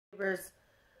YouTubers.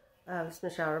 This is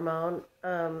Michelle Ramon.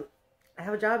 I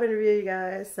have a job interview, you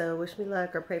guys, so wish me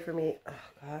luck or pray for me. Oh,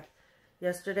 God.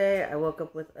 Yesterday, I woke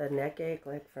up with a neck ache,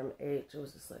 like, from age. It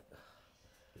was just like, ugh.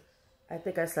 I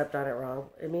think I slept on it wrong.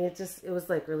 I mean, it was,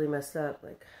 like, really messed up.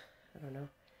 Like, I don't know.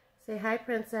 Say hi,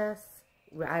 princess.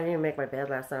 I didn't even make my bed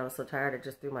last night. I was so tired. I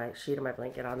just threw my sheet and my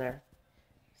blanket on there.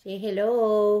 Say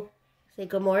hello. Say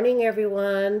good morning,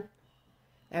 everyone.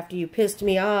 After you pissed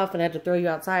me off and I had to throw you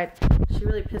outside. She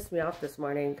really pissed me off this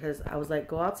morning because I was like,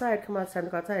 go outside. Come on, it's time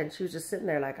to go outside. And she was just sitting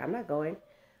there like, I'm not going.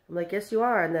 I'm like, yes, you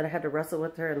are. And then I had to wrestle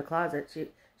with her in the closet.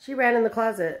 She ran in the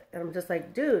closet. And I'm just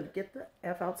like, dude, get the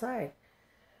F outside.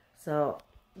 So,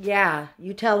 yeah,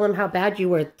 you tell them how bad you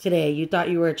were today. You thought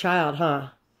you were a child, huh?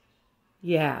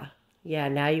 Yeah. Yeah,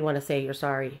 now you want to say you're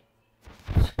sorry.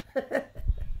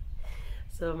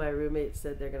 So my roommate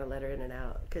said they're going to let her in and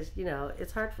out. Because, you know,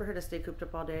 it's hard for her to stay cooped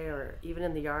up all day or even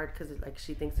in the yard because, like,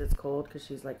 she thinks it's cold because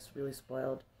she's, like, really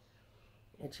spoiled.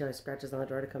 And she always scratches on the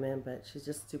door to come in, but she's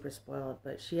just super spoiled.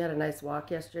 But she had a nice walk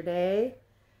yesterday.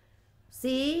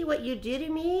 See what you did to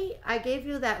me? I gave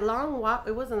you that long walk.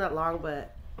 It wasn't that long,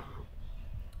 but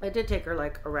I did take her,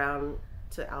 like, around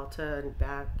to Alta and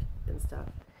back and stuff.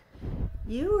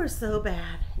 You were so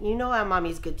bad. You know how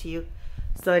mommy's good to you.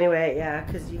 So anyway, yeah,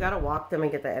 because you got to walk them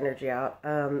and get the energy out.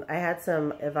 I had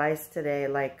some advice today.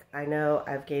 Like, I know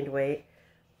I've gained weight,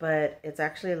 but it's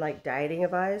actually like dieting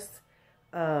advice.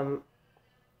 I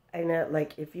know,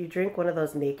 like, if you drink one of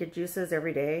those naked juices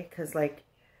every day, because, like,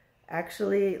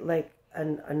 actually, like,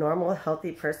 a normal,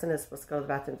 healthy person is supposed to go to the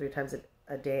bathroom 3 times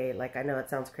a day. Like, I know it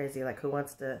sounds crazy. Like, who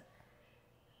wants to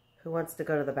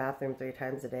go to the bathroom 3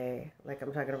 times a day? Like,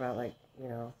 I'm talking about, like, you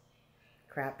know,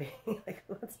 crappy. Like,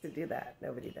 who wants to do that?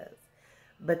 Nobody does.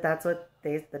 But that's what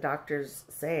the doctors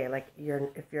say. Like,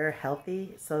 if you're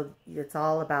healthy, so it's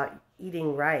all about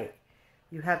eating right.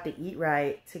 You have to eat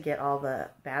right to get all the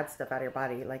bad stuff out of your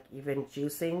body. Like, even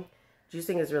juicing.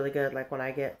 Juicing is really good. Like, when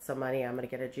I get some money, I'm going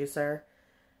to get a juicer.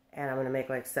 And I'm going to make,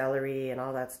 like, celery and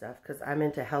all that stuff. Because I'm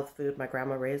into health food. My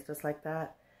grandma raised us like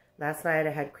that. Last night,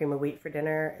 I had cream of wheat for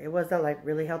dinner. It wasn't, like,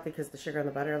 really healthy because the sugar and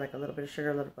the butter. Like, a little bit of sugar,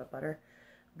 a little bit of butter.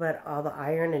 But all the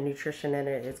iron and nutrition in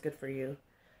it is good for you.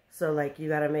 So, like, you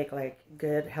got to make, like,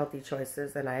 good, healthy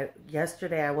choices. And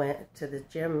yesterday I went to the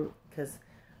gym because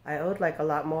I owed, like, a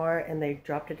lot more. And they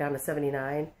dropped it down to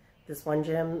 $79. This one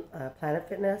gym, Planet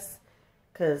Fitness.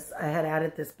 Because I had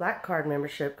added this black card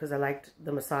membership because I liked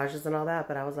the massages and all that.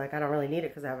 But I was like, I don't really need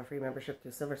it because I have a free membership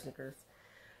through Silver Sneakers.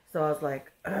 So I was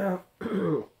like,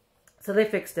 so they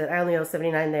fixed it. I only owe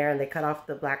 $79 there. And they cut off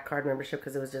the black card membership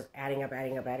because it was just adding up.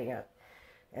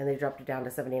 And they dropped it down to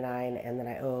 $79, and then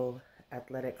I owe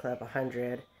Athletic Club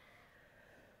 $100.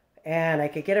 And I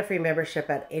could get a free membership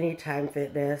at Anytime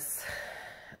Fitness.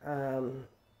 Me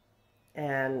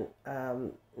and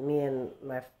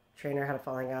my trainer had a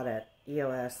falling out at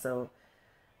EOS, so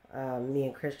me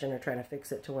and Christian are trying to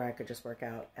fix it to where I could just work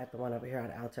out at the one over here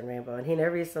on Alton Rainbow. And he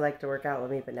never used to like to work out with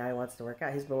me, but now he wants to work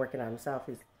out. He's been working on himself,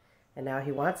 and now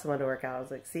he wants someone to work out. I was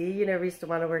like, see, you never used to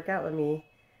want to work out with me.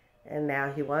 And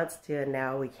now he wants to, and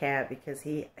now we can't because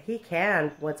he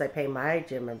can, once I pay my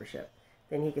gym membership,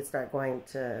 then he can start going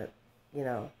to, you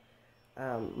know,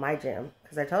 my gym.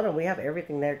 Because I told him we have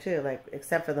everything there too, like,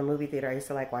 except for the movie theater. I used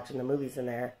to like watching the movies in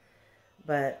there.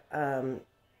 But,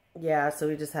 yeah, so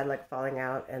we just had, like, falling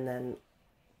out, and then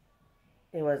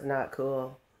it was not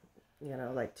cool. You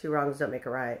know, like, 2 wrongs don't make a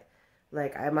right.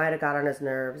 Like, I might have got on his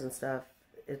nerves and stuff.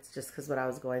 It's just because what I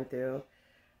was going through.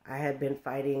 I had been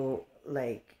fighting,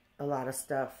 like, a lot of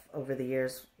stuff over the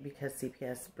years because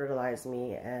CPS brutalized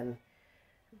me, and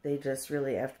they just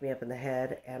really effed me up in the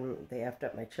head, and they effed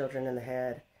up my children in the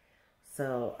head.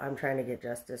 So I'm trying to get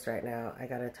justice right now. I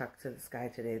got to talk to this guy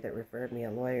today that referred me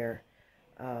a lawyer,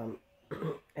 and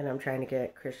I'm trying to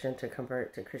get Christian to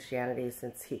convert to Christianity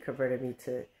since he converted me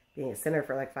to being a sinner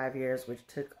for like 5 years, which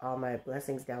took all my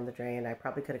blessings down the drain. I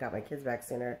probably could have got my kids back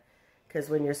sooner because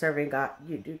when you're serving God,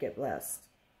 you do get blessed.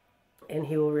 And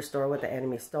he will restore what the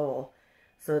enemy stole.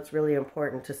 So it's really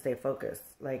important to stay focused.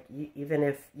 Like, even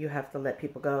if you have to let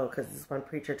people go, because this one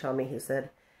preacher told me, he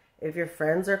said, if your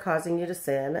friends are causing you to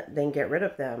sin, then get rid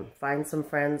of them. Find some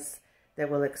friends that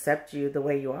will accept you the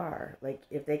way you are. Like,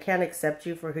 if they can't accept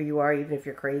you for who you are, even if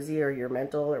you're crazy or you're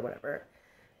mental or whatever.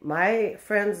 My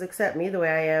friends accept me the way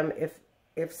I am.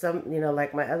 If some, you know,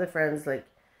 like my other friends, like,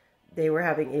 they were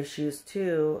having issues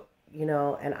too, you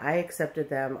know, and I accepted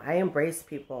them. I embrace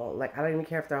people. Like, I don't even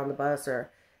care if they're on the bus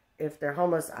or if they're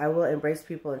homeless. I will embrace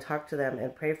people and talk to them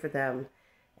and pray for them.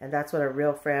 And that's what a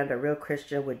real friend, a real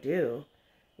Christian would do.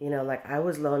 You know, like, I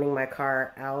was loaning my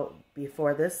car out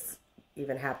before this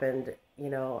even happened,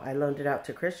 I loaned it out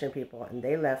to Christian people, and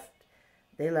they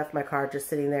left my car just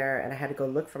sitting there, and I had to go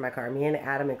look for my car. Me and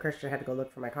Adam and Christian had to go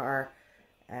look for my car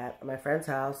at my friend's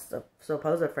house, a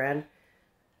supposed friend.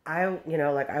 I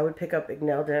would pick up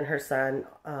Ignelda and her son,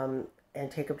 and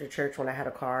take them to church when I had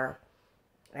a car,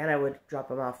 and I would drop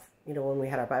them off, when we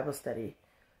had our Bible study.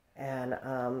 And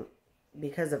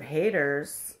because of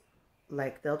haters,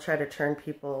 like, they'll try to turn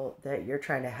people that you're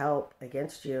trying to help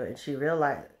against you. And she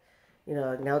realized,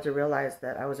 Ignelda realized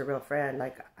that I was a real friend.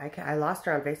 Like, I lost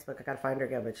her on Facebook. I gotta find her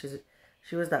again, but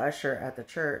she was the usher at the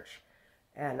church,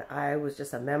 and I was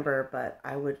just a member, but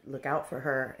I would look out for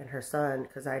her and her son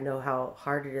because I know how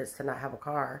hard it is to not have a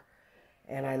car.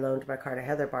 And I loaned my car to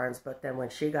Heather Barnes, but then when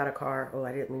she got a car,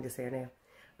 I didn't mean to say her name,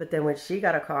 but then when she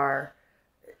got a car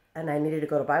and I needed to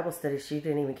go to Bible study, she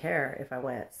didn't even care if I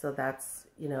went. So that's,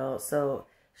 so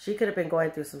she could have been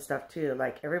going through some stuff too.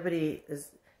 Like, everybody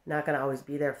is not going to always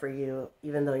be there for you,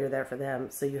 even though you're there for them.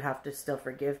 So you have to still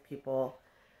forgive people,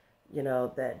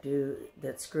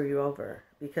 that screw you over,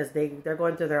 because they're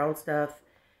going through their own stuff.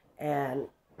 And,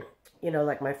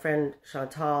 like my friend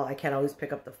Chantal, I can't always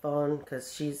pick up the phone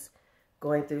because she's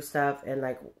going through stuff, and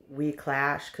like we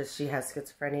clash because she has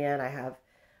schizophrenia and I have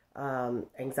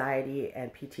anxiety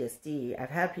and PTSD.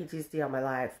 I've had PTSD all my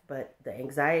life, but the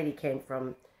anxiety came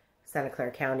from Santa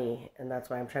Clara County, and that's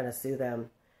why I'm trying to sue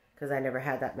them, because I never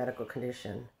had that medical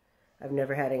condition. I've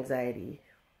never had anxiety.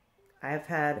 I've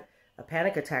had a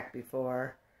panic attack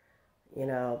before,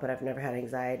 but I've never had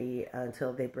anxiety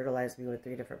until they brutalized me with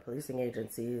 3 different policing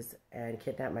agencies and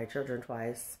kidnapped my children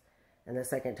twice. And the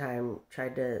second time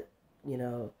tried to,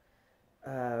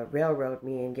 railroad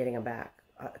me in getting them back.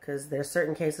 Because there's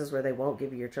certain cases where they won't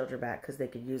give you your children back because they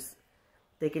could use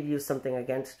something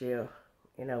against you,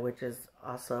 which is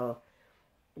also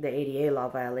the ADA law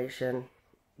violation.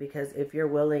 Because if you're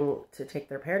willing to take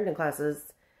their parenting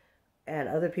classes and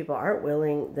other people aren't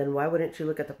willing, then why wouldn't you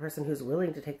look at the person who's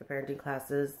willing to take the parenting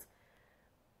classes?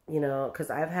 Because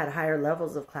I've had higher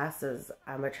levels of classes.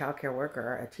 I'm a child care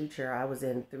worker, a teacher. I was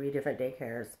in 3 different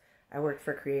daycares. I worked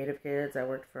for Creative Kids. I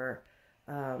worked for,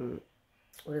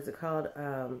 what is it called?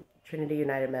 Trinity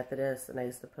United Methodist. And I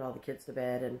used to put all the kids to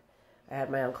bed, and I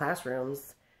had my own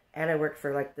classrooms. And I worked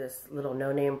for like this little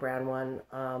no-name brown one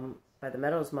by the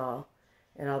Meadows Mall.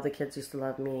 And all the kids used to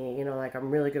love me. Like,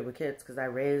 I'm really good with kids because I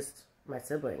raised my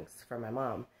siblings for my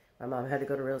mom. My mom had to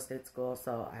go to real estate school,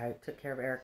 so I took care of Eric